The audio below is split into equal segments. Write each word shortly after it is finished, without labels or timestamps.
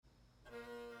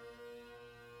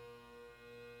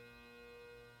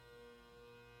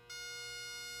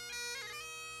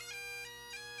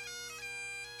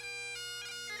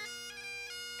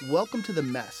Welcome to The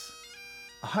Mess,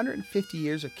 150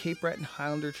 years of Cape Breton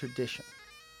Highlander tradition.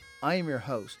 I am your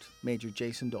host, Major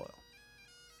Jason Doyle.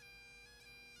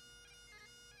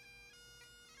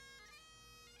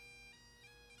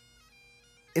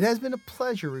 It has been a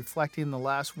pleasure reflecting on the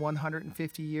last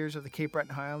 150 years of the Cape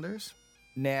Breton Highlanders.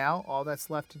 Now, all that's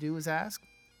left to do is ask,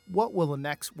 what will the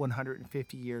next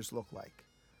 150 years look like?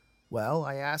 Well,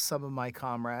 I asked some of my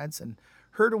comrades and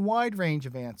heard a wide range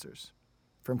of answers,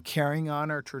 from carrying on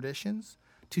our traditions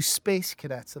to space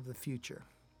cadets of the future.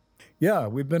 Yeah,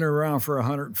 we've been around for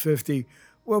 150.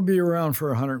 We'll be around for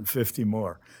 150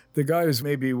 more. The guys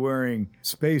may be wearing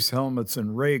space helmets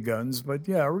and ray guns, but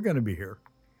yeah, we're going to be here.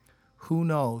 Who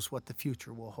knows what the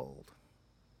future will hold?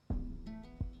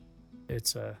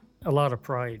 It's a lot of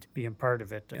pride being part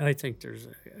of it. I think there's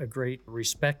a great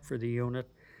respect for the unit,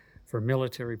 for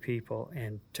military people,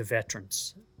 and to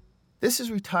veterans. This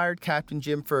is retired Captain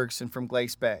Jim Ferguson from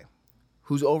Glace Bay,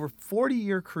 whose over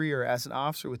 40-year career as an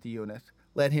officer with the unit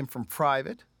led him from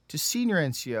private to senior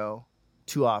NCO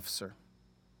to officer.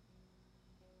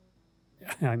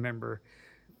 I remember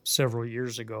several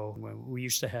years ago when we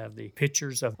used to have the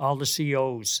pictures of all the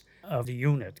COs of the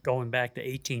unit going back to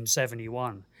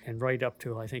 1871 and right up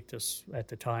to, I think this at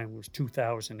the time was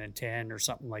 2010 or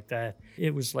something like that.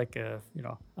 It was like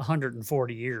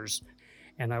 140 years.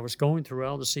 And I was going through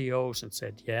all the COs and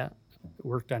said, yeah,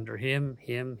 worked under him.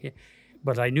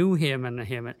 But I knew him.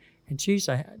 And geez,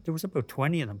 there was about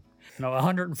 20 of them.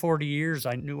 140 years,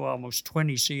 I knew almost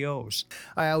 20 COs.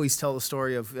 I always tell the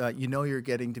story of, you're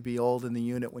getting to be old in the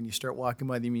unit when you start walking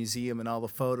by the museum and all the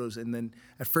photos. And then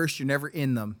at first you're never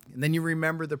in them. And then you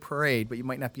remember the parade, but you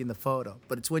might not be in the photo.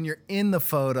 But it's when you're in the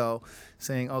photo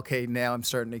saying, okay, now I'm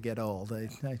starting to get old.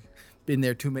 I've been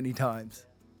there too many times.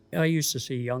 I used to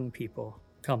see young people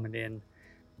coming in,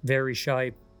 very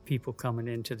shy people coming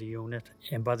into the unit.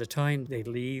 And by the time they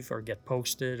leave or get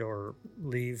posted or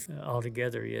leave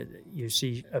altogether, you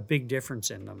see a big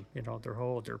difference in them.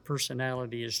 Their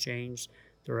personality has changed,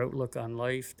 their outlook on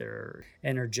life, they're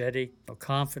energetic,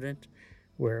 confident.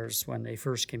 Whereas when they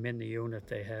first came in the unit,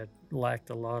 they had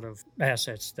lacked a lot of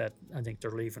assets that I think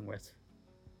they're leaving with.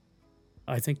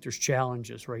 I think there's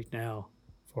challenges right now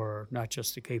for not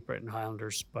just the Cape Breton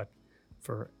Highlanders, but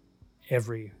for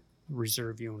every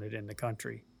reserve unit in the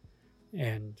country.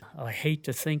 And I hate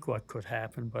to think what could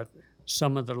happen, but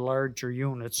some of the larger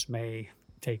units may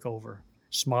take over.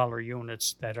 Smaller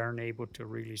units that aren't able to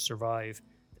really survive.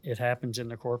 It happens in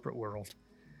the corporate world.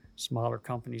 Smaller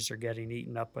companies are getting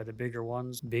eaten up by the bigger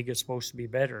ones. Big is supposed to be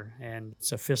better, and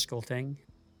it's a fiscal thing.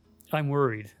 I'm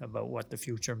worried about what the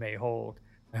future may hold.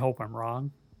 I hope I'm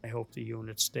wrong. I hope the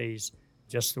unit stays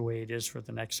just the way it is for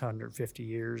the next 150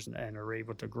 years and are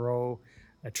able to grow,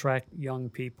 attract young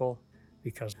people,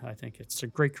 because I think it's a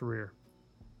great career.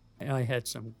 I had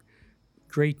some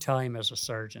great time as a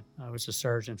sergeant. I was a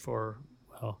sergeant for,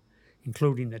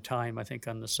 including the time, I think,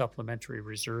 on the supplementary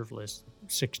reserve list,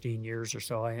 16 years or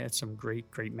so. I had some great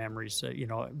memories,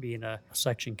 being a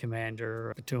section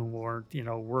commander, platoon warrant,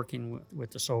 working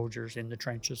with the soldiers in the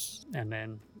trenches. And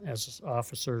then as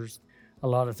officers, a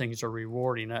lot of things are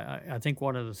rewarding. I think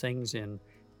one of the things in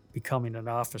becoming an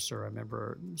officer, I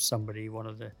remember one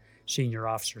of the senior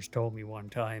officers told me one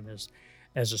time is,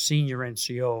 as a senior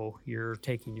NCO, you're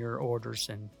taking your orders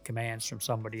and commands from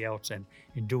somebody else and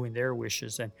doing their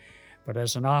wishes. But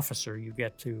as an officer, you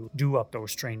get to do up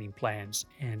those training plans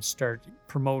and start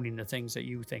promoting the things that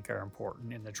you think are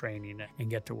important in the training and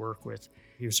get to work with.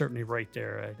 You're certainly right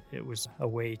there. It was a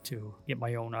way to get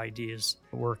my own ideas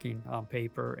working on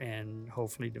paper and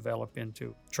hopefully develop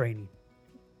into training.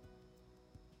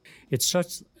 It's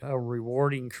such a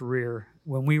rewarding career.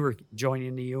 When we were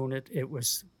joining the unit, it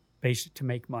was basic to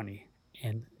make money.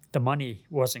 And the money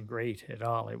wasn't great at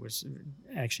all. It was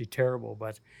actually terrible,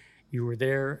 but you were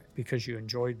there because you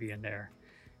enjoyed being there.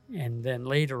 And then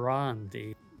later on,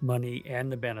 the money and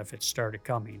the benefits started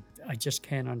coming. I just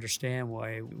can't understand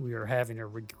why we are having a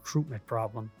recruitment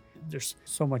problem. There's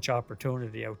so much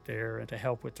opportunity out there to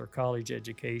help with their college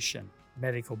education,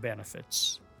 medical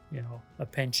benefits, a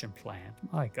pension plan.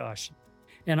 My gosh.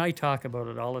 And I talk about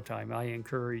it all the time. I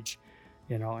encourage,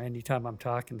 anytime I'm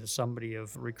talking to somebody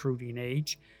of recruiting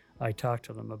age, I talk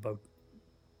to them about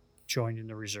joining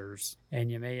the reserves. And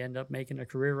you may end up making a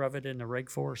career of it in the Reg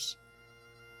Force.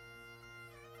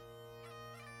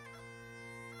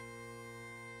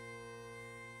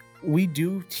 We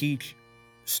do teach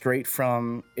straight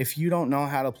from, if you don't know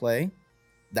how to play,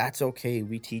 that's okay,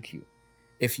 we teach you.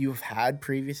 If you've had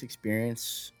previous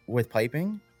experience with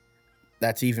piping,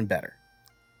 that's even better.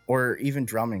 Or even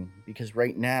drumming, because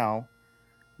right now,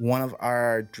 one of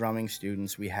our drumming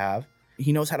students we have,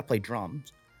 he knows how to play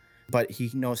drums, but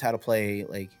he knows how to play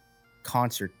like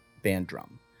concert band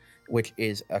drum, which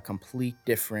is a complete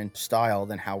different style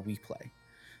than how we play.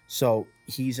 So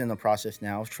he's in the process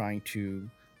now of trying to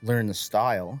learn the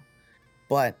style,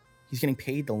 but he's getting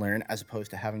paid to learn as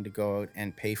opposed to having to go out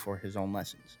and pay for his own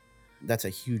lessons. That's a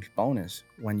huge bonus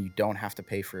when you don't have to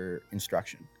pay for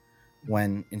instruction.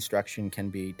 When instruction can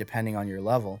be, depending on your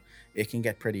level, it can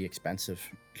get pretty expensive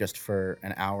just for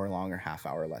an hour-long or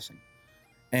half-hour lesson.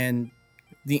 And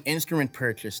the instrument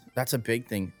purchase, that's a big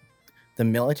thing. The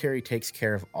military takes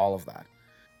care of all of that.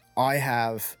 I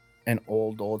have an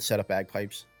old set of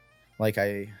bagpipes, like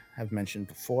I have mentioned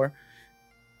before.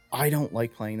 I don't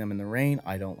like playing them in the rain.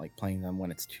 I don't like playing them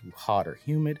when it's too hot or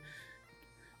humid.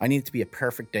 I need it to be a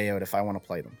perfect day out if I want to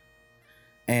play them.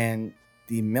 And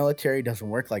the military doesn't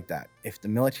work like that. If the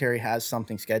military has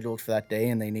something scheduled for that day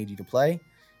and they need you to play,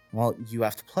 well, you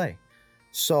have to play.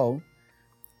 So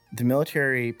the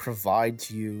military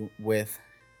provides you with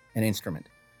an instrument,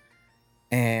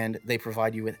 and they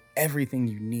provide you with everything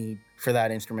you need for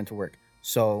that instrument to work.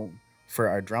 So for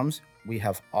our drums, we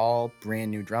have all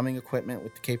brand new drumming equipment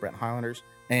with the Cape Breton Highlanders,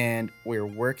 and we're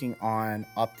working on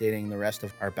updating the rest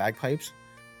of our bagpipes.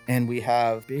 And we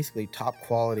have basically top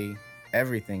quality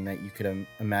everything that you could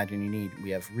imagine you need.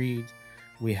 We have reeds,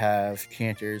 we have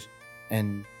chanters,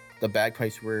 and the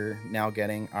bagpipes we're now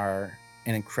getting are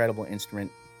an incredible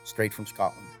instrument straight from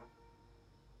Scotland.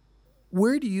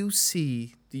 Where do you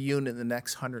see the unit in the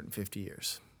next 150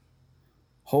 years?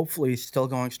 Hopefully still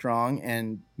going strong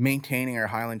and maintaining our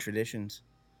Highland traditions.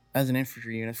 As an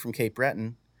infantry unit from Cape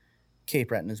Breton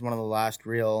is one of the last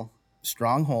real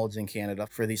strongholds in Canada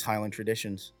for these Highland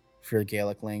traditions, for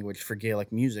Gaelic language, for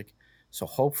Gaelic music. So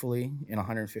hopefully in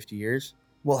 150 years,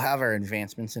 we'll have our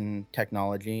advancements in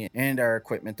technology and our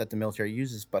equipment that the military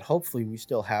uses, but hopefully we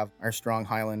still have our strong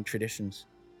Highland traditions.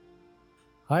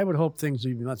 I would hope things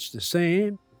will be much the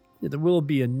same. There will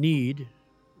be a need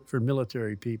for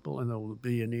military people, and there will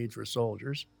be a need for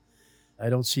soldiers. I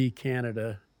don't see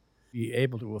Canada be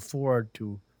able to afford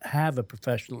to have a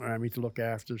professional army to look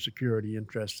after the security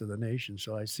interests of the nation.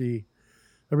 So I see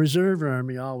a reserve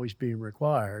army always being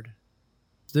required.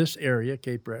 This area,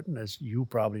 Cape Breton, as you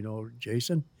probably know,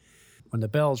 Jason, when the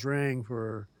bells rang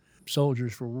for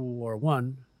soldiers for World War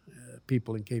I,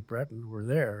 people in Cape Breton were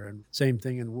there. And same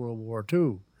thing in World War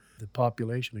II. The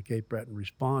population of Cape Breton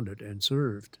responded and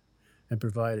served and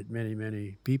provided many,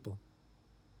 many people.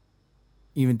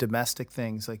 Even domestic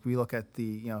things, like we look at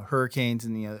the hurricanes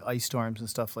and the ice storms and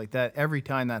stuff like that. Every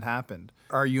time that happened,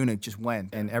 our unit just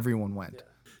went, and everyone went. Yeah.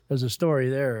 There's a story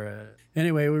there.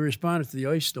 Anyway, we responded to the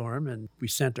ice storm, and we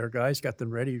sent our guys, got them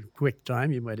ready quick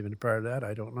time. You might have been a part of that,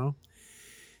 I don't know.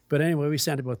 But anyway, we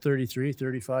sent about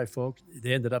 35 folks.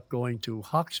 They ended up going to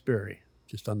Hawkesbury,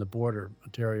 just on the border,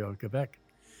 Ontario and Quebec.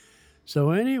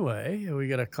 So anyway, we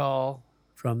got a call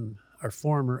from our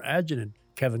former adjutant,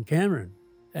 Kevin Cameron,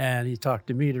 and he talked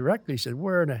to me directly. He said,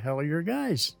 "Where the hell are your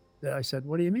guys?" I said,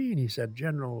 "What do you mean?" He said,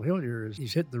 "General Hillier,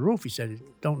 he's hit the roof." He said,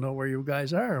 "Don't know where you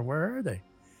guys are. Where are they?"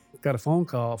 Got a phone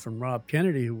call from Rob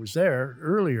Kennedy, who was there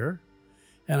earlier.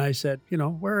 And I said,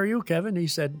 "Where are you, Kevin?" He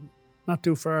said, "Not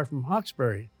too far from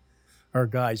Hawkesbury." Our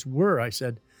guys were. I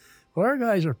said, "Well, our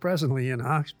guys are presently in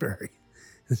Hawkesbury."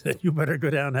 He said, "You better go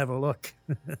down and have a look."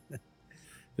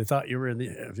 They thought you were in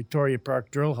the Victoria Park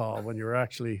Drill Hall when you were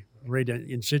actually right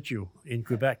in situ in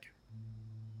Quebec.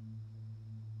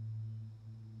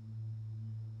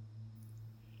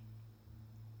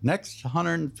 Next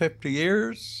 150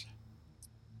 years,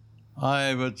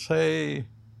 I would say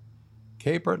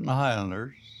Cape Breton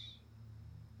Highlanders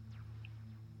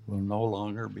will no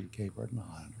longer be Cape Breton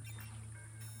Highlanders.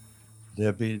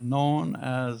 They'll be known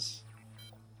as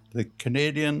the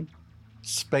Canadian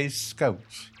Space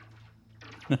Scouts.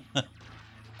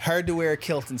 Hard to wear a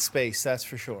kilt in space, that's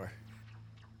for sure.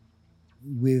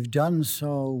 We've done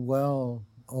so well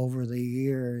over the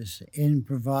years in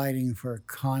providing for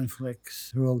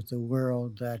conflicts throughout the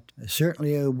world that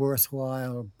certainly a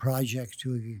worthwhile project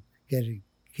to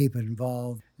keep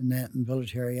involved in that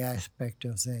military aspect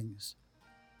of things.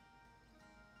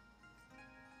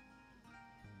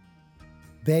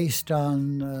 Based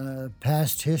on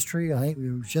past history, I think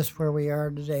we're just where we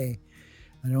are today.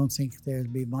 I don't think there'll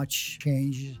be much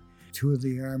change to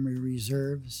the Army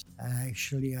Reserves.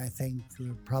 Actually, I think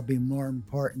we're probably more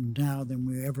important now than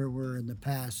we ever were in the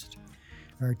past.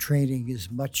 Our training is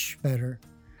much better,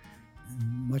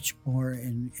 much more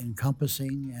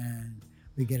encompassing, and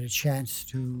we get a chance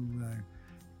to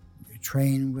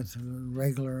train with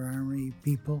regular Army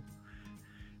people.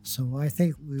 So I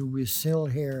think we'll be still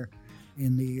here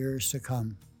in the years to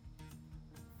come.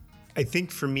 I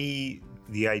think for me,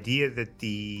 the idea that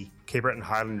the Cape Breton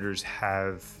Highlanders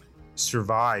have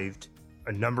survived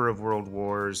a number of world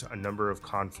wars, a number of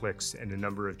conflicts, and a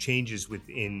number of changes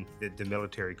within the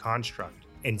military construct,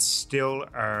 and still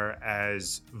are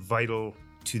as vital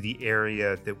to the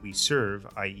area that we serve,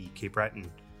 i.e. Cape Breton,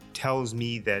 tells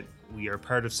me that we are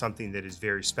part of something that is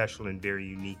very special and very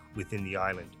unique within the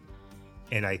island.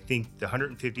 And I think the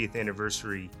 150th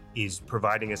anniversary is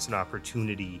providing us an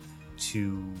opportunity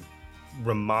to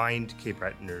remind Cape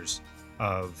Bretoners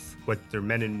of what their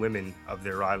men and women of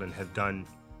their island have done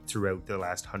throughout the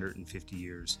last 150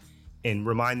 years, and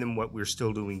remind them what we're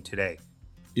still doing today.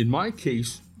 In my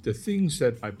case, the things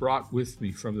that I brought with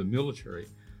me from the military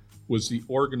was the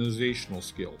organizational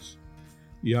skills.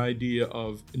 The idea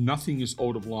of nothing is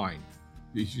out of line.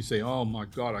 If you say, oh my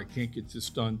God, I can't get this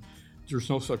done,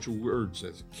 there's no such words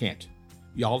as can't.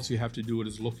 All you have to do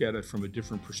is look at it from a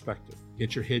different perspective.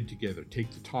 Get your head together,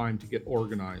 take the time to get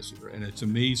organized, and it's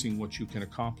amazing what you can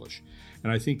accomplish.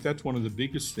 And I think that's one of the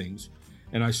biggest things.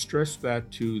 And I stress that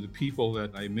to the people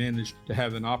that I managed to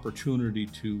have an opportunity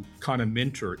to kind of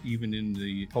mentor, even in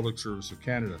the Public Service of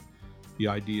Canada, the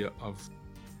idea of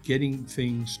getting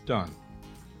things done,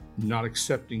 not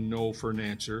accepting no for an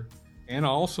answer. And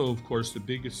also, of course, the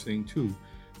biggest thing too,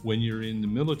 when you're in the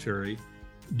military,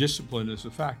 discipline is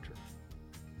a factor.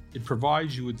 It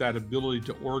provides you with that ability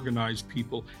to organize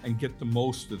people and get the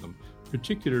most of them,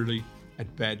 particularly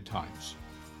at bad times.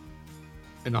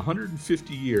 In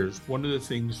 150 years, one of the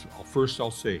things, first I'll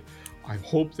say, I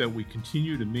hope that we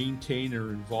continue to maintain our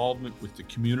involvement with the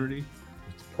community,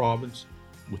 with the province,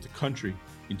 with the country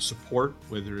in support,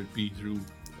 whether it be through,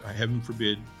 heaven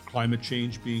forbid, climate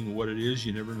change being what it is.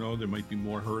 You never know, there might be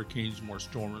more hurricanes, more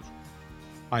storms.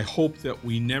 I hope that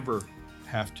we never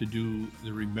have to do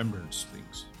the remembrance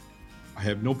things. I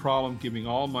have no problem giving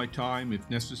all my time, if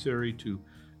necessary, to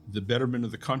the betterment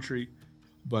of the country,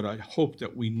 but I hope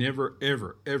that we never,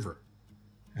 ever, ever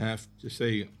have to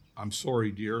say, I'm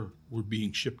sorry, dear, we're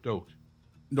being shipped out.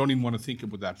 Don't even want to think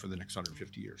about that for the next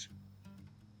 150 years.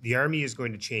 The Army is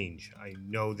going to change. I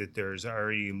know that there's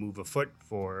already a move afoot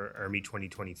for Army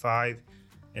 2025,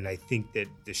 and I think that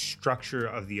the structure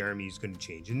of the Army is going to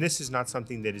change. And this is not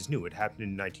something that is new. It happened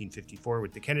in 1954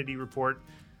 with the Kennedy Report,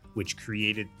 which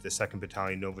created the 2nd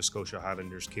Battalion Nova Scotia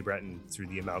Highlanders, Cape Breton, through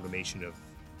the amalgamation of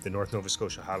the North Nova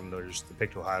Scotia Highlanders, the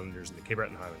Pictou Highlanders, and the Cape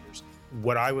Breton Highlanders.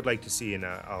 What I would like to see, and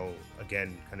I'll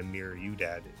again kind of mirror you,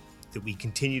 Dad, that we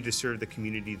continue to serve the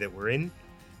community that we're in.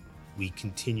 We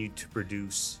continue to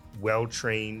produce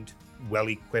well-trained,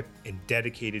 well-equipped, and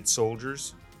dedicated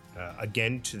soldiers,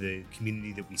 again, to the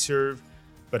community that we serve,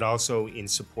 but also in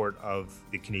support of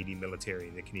the Canadian military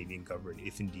and the Canadian government,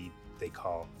 if indeed they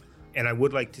call. And I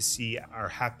would like to see our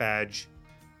hat badge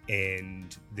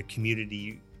and the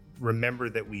community remember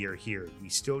that we are here. We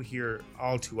still hear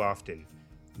all too often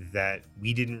that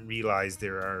we didn't realize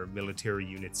there are military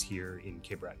units here in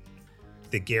Cape Breton.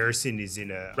 The garrison is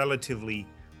in a relatively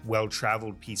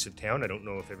well-traveled piece of town. I don't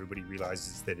know if everybody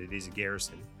realizes that it is a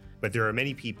garrison, but there are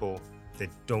many people that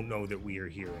don't know that we are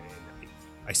here. And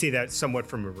I say that somewhat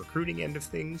from a recruiting end of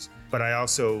things, but I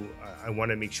also I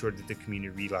want to make sure that the community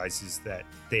realizes that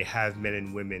they have men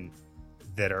and women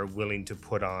that are willing to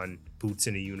put on boots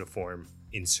and a uniform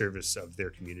in service of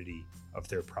their community, of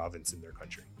their province, and their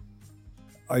country.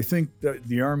 I think that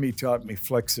the Army taught me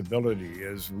flexibility,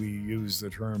 as we use the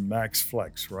term max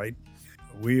flex, right?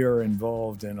 We are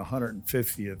involved in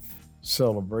 150th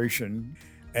celebration,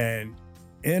 and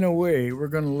in a way, we're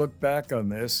going to look back on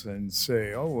this and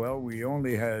say, oh, well, we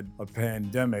only had a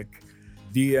pandemic,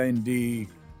 D&D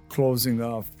closing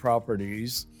off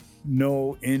properties,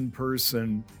 no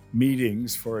in-person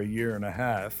meetings for a year and a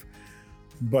half,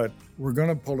 but we're going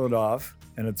to pull it off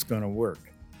and it's going to work.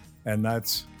 And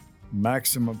that's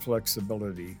maximum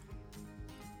flexibility.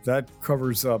 That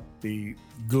covers up the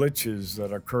glitches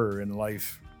that occur in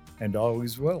life and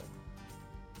always will.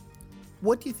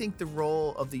 What do you think the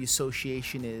role of the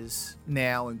association is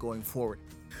now and going forward?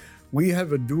 We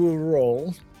have a dual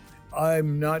role.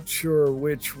 I'm not sure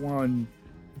which one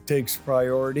takes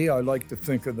priority. I like to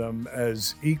think of them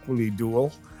as equally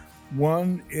dual.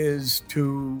 One is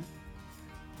to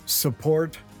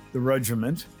support the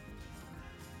regiment,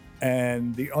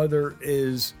 and the other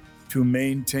is to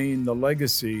maintain the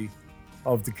legacy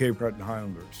of the Cape Breton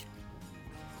Highlanders.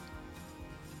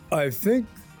 I think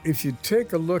if you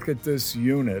take a look at this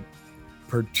unit,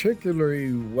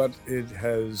 particularly what it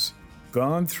has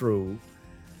gone through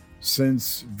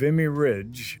since Vimy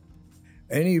Ridge,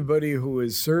 anybody who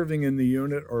is serving in the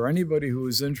unit or anybody who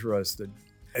is interested,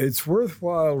 it's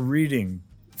worthwhile reading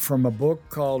from a book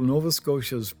called Nova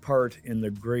Scotia's Part in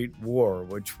the Great War,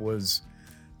 which was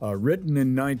written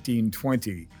in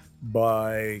 1920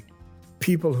 by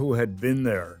people who had been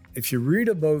there. If you read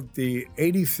about the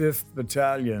 85th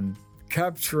Battalion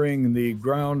capturing the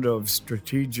ground of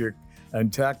strategic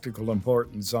and tactical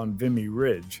importance on Vimy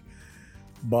Ridge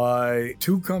by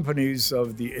two companies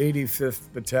of the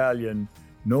 85th Battalion,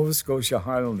 Nova Scotia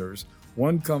Highlanders,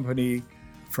 one company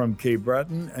from Cape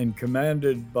Breton and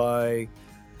commanded by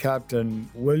Captain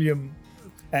William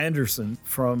Anderson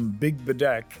from Big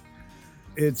Bedeck,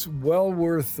 it's well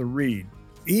worth the read.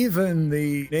 Even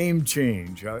the name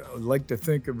change, I like to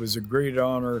think it was a great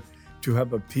honor to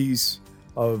have a piece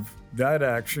of that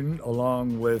action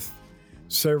along with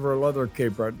several other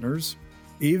Cape Bretoners,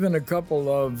 even a couple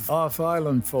of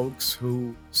off-island folks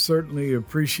who certainly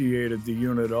appreciated the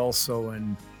unit also,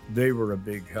 and they were a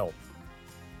big help.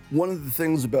 One of the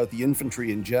things about the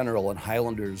infantry in general and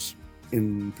Highlanders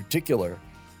in particular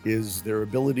is their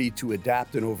ability to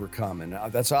adapt and overcome. And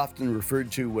that's often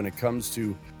referred to when it comes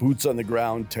to boots on the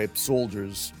ground type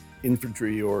soldiers,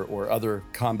 infantry or other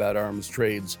combat arms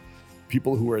trades,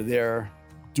 people who are there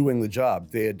doing the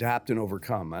job. They adapt and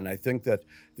overcome. And I think that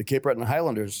the Cape Breton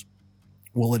Highlanders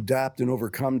will adapt and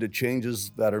overcome to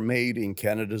changes that are made in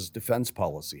Canada's defense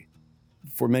policy.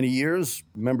 For many years,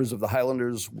 members of the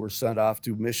Highlanders were sent off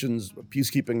to missions,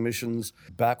 peacekeeping missions,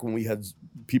 back when we had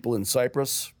people in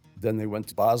Cyprus. Then they went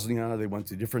to Bosnia, they went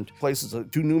to different places,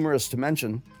 too numerous to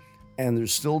mention, and they're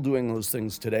still doing those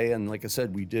things today. And like I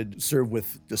said, we did serve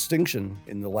with distinction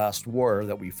in the last war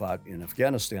that we fought in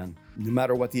Afghanistan. No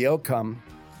matter what the outcome,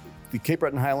 the Cape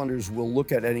Breton Highlanders will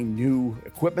look at any new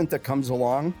equipment that comes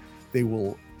along, they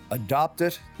will adopt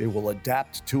it, they will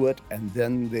adapt to it, and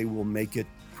then they will make it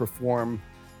perform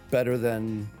better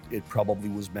than it probably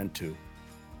was meant to.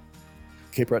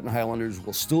 Cape Breton Highlanders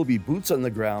will still be boots on the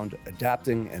ground,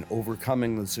 adapting and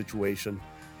overcoming the situation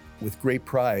with great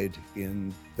pride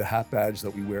in the hat badge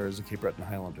that we wear as the Cape Breton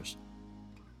Highlanders.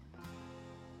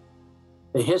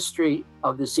 The history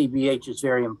of the CBH is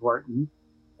very important,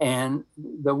 and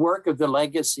the work of the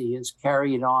legacy is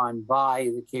carried on by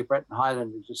the Cape Breton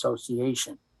Highlanders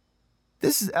Association.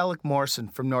 This is Alec Morrison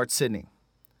from North Sydney.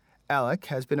 Alec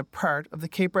has been a part of the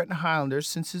Cape Breton Highlanders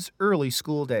since his early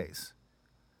school days.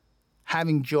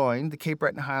 Having joined the Cape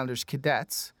Breton Highlanders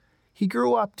cadets, he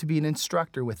grew up to be an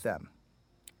instructor with them.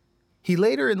 He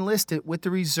later enlisted with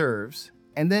the reserves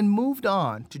and then moved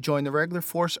on to join the Regular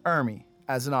Force Army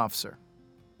as an officer.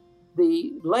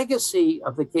 The legacy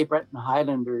of the Cape Breton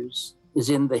Highlanders is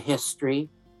in the history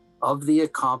of the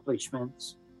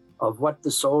accomplishments of what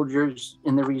the soldiers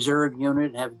in the reserve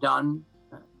unit have done.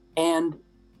 And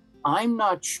I'm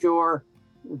not sure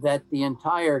that the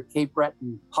entire Cape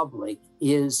Breton public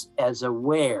is as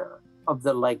aware of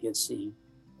the legacy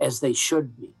as they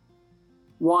should be.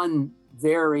 One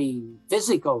very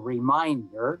physical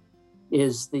reminder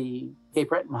is the Cape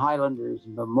Breton Highlanders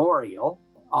Memorial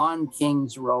on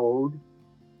King's Road.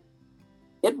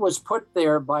 It was put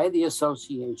there by the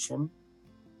association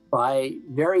by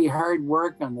very hard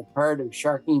work on the part of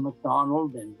Sharkey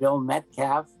MacDonald and Bill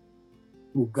Metcalf,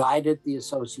 who guided the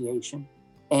association,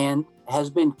 and has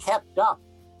been kept up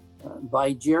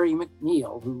by Jerry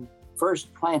McNeil, who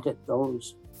first planted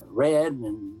those red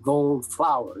and gold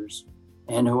flowers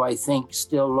and who I think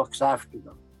still looks after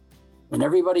them. And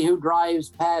everybody who drives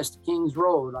past King's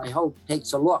Road, I hope,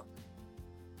 takes a look.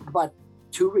 But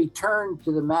to return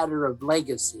to the matter of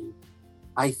legacy,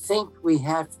 I think we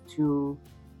have to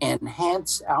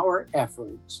enhance our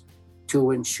efforts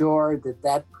to ensure that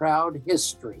that proud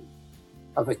history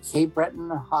of a Cape Breton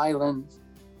Highlands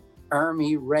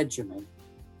Army regiment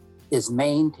is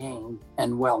maintained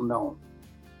and well known.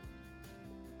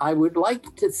 I would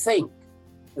like to think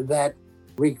that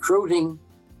recruiting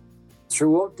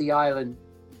throughout the island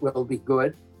will be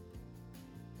good.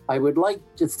 I would like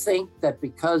to think that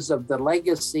because of the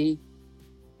legacy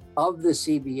of the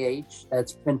CBH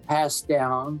that's been passed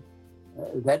down,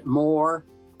 that more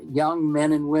young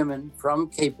men and women from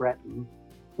Cape Breton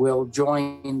will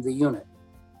join the unit.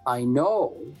 I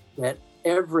know that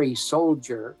every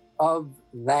soldier of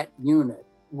that unit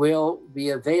will be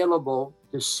available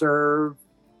to serve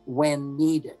when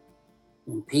needed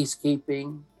in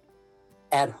peacekeeping,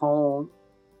 at home,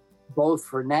 both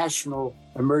for national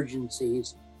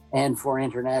emergencies and for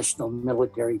international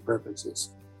military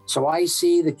purposes. So I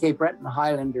see the Cape Breton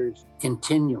Highlanders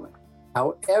continuing.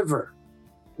 However,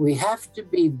 we have to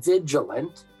be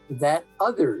vigilant that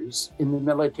others in the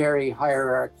military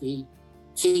hierarchy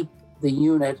keep the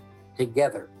unit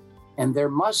together. And there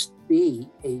must be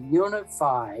a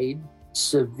unified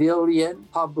civilian,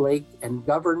 public, and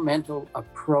governmental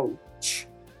approach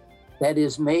that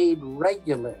is made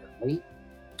regularly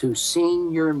to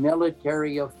senior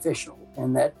military officials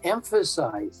and that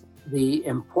emphasizes the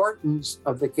importance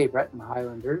of the Cape Breton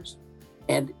Highlanders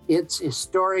and its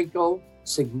historical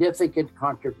significant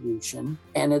contribution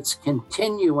and its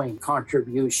continuing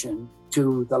contribution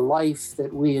to the life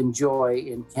that we enjoy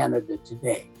in Canada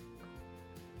today.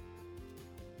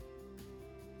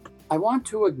 I want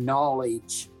to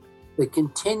acknowledge the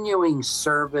continuing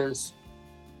service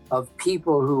of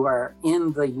people who are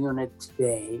in the unit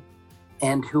today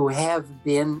and who have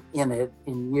been in it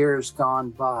in years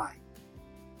gone by.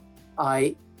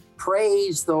 I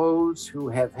praise those who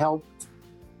have helped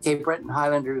Cape Breton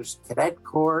Highlanders Cadet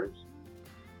Corps,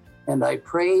 and I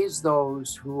praise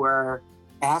those who are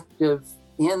active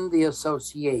in the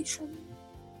association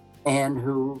and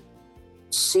who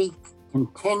seek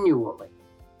continually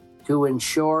to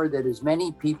ensure that as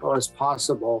many people as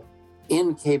possible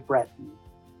in Cape Breton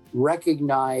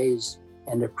recognize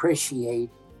and appreciate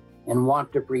and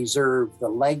want to preserve the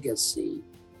legacy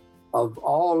of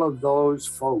all of those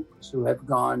folks who have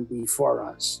gone before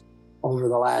us over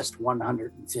the last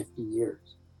 150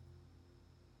 years.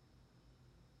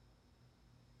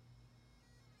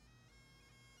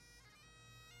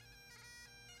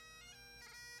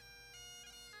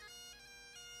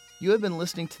 You have been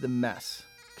listening to The Mess,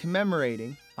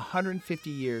 commemorating 150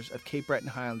 years of Cape Breton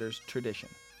Highlanders tradition.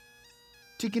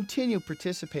 To continue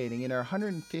participating in our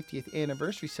 150th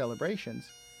anniversary celebrations,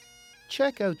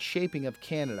 check out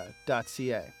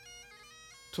shapingofcanada.ca.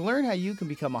 To learn how you can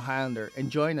become a Highlander and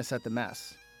join us at The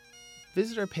Mess,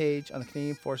 visit our page on the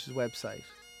Canadian Forces website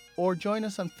or join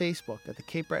us on Facebook at the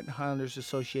Cape Breton Highlanders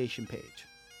Association page.